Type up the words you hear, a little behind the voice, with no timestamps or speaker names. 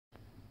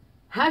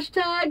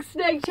Hashtag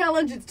Snake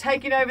Challenge. It's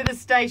taking over the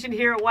station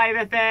here at Wave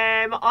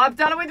FM. I've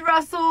done it with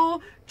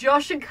Russell.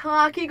 Josh and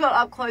Kaki got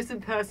up close and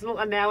personal,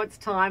 and now it's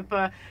time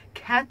for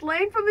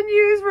Kathleen from the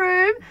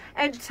newsroom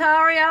and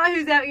Taria,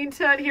 who's our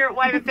intern here at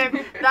Wave FM.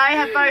 They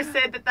have both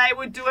said that they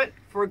would do it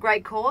for a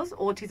great cause,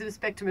 Autism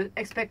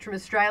Spectrum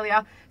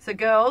Australia. So,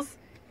 girls,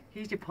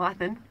 here's your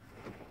python.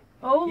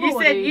 Oh,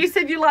 you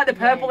said you liked the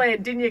purple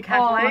end, didn't you,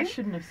 Kathleen? Oh, I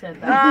shouldn't have said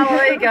that. Oh, well,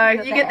 there you go.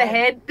 You get the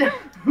head.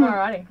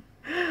 Alrighty.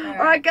 All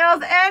right,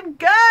 girls, and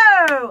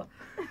go!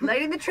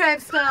 Leading the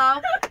Tramp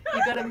style.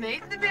 You got to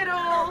meet in the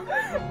middle.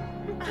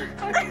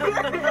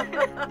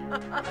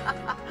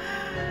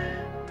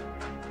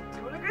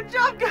 Doing a good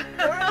job, girls.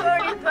 We're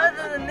going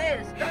further than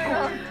this.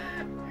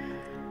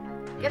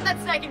 Get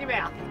that snake in your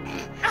mouth. You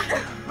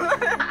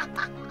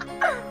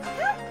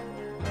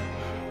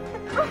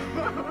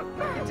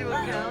can do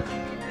it, girls. You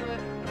can do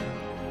it.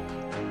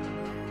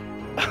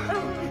 I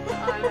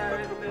know,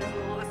 there's a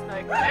lot of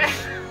snake there.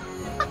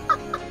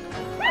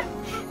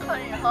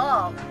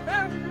 Hop.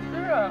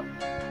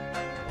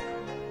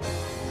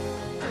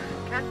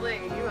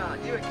 Kathleen, you are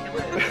killing it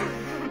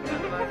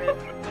at the moment.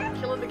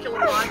 Killing the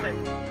python.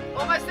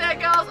 Almost there,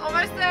 girls.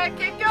 Almost there.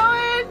 Keep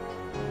going.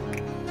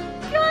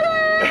 Got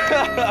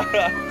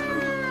it.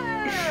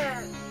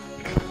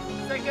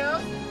 So,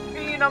 girls, who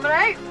do you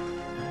nominate?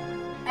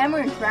 Emma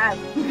and Trav.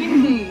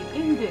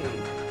 Indeed.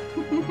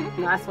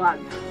 Nice one.